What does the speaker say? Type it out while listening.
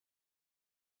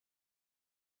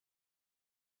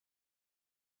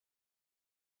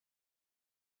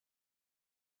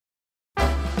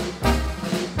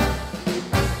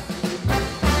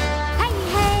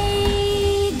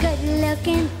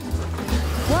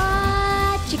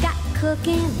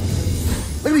cooking.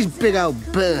 Look at these big old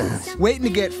buns, waiting to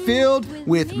get filled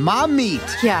with my meat.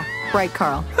 Yeah, right,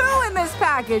 Carl. Who in this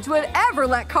package would ever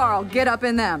let Carl get up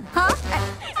in them, huh?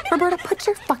 Roberta, put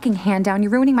your fucking hand down.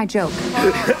 You're ruining my joke.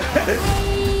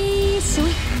 Hey,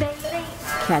 sweet baby.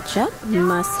 Ketchup,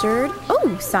 mustard,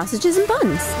 oh, sausages and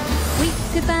buns. We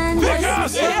could find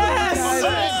Yes! Yeah!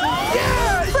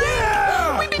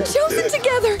 We've been chosen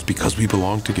together. Because we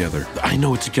belong together. I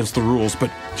know it's against the rules,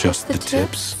 but just the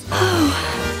tips.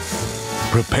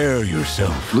 Prepare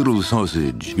yourself, little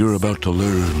sausage. You're about to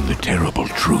learn the terrible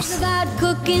truth. about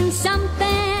cooking something.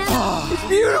 It's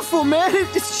beautiful, man.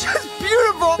 It's just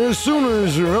beautiful. As soon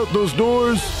as you're out those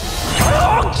doors,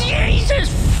 Oh, Jesus,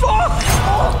 fuck!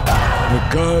 the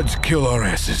gods kill our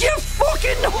asses. You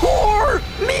fucking whore!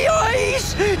 Me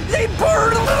eyes, they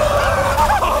burn!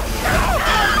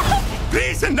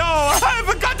 Please, no,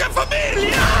 I've got a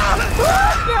familia!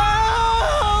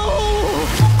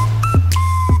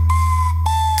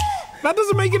 That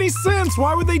doesn't make any sense.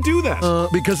 Why would they do that?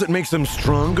 Because it makes them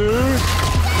stronger.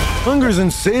 Hunger's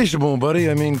insatiable, buddy.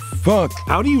 I mean, fuck.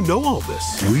 How do you know all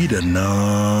this? We the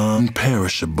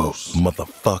non-perishables,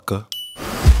 motherfucker.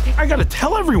 I gotta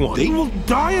tell everyone. They will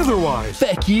die otherwise.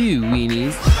 Fuck you,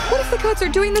 weenies. What if the gods are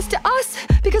doing this to us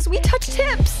because we touched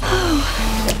hips?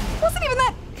 It wasn't even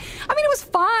that. I mean, it was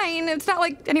fine. It's not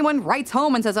like anyone writes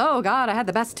home and says, oh, God, I had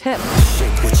the best tip.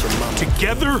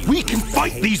 Together, we can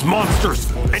fight these monsters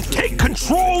and take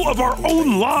control of our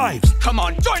own lives. Come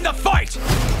on, join the fight!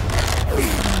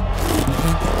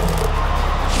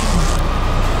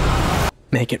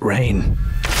 Make it rain.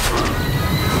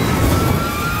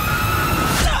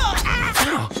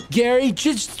 Gary,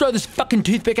 just throw this fucking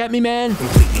toothpick at me, man.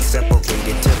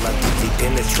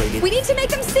 We need to make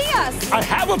them see us. I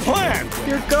have a plan.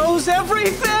 Here goes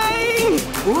everything.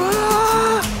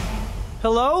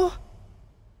 Hello?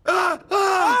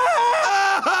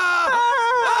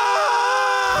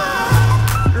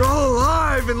 You're all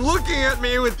alive and looking at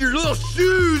me with your little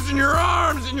shoes and your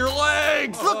arms and your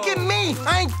legs! Look at me.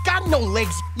 I ain't got no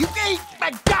legs. You ate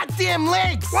my goddamn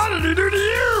legs. What did he do to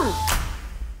you?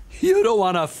 You don't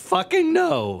wanna fucking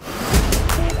know.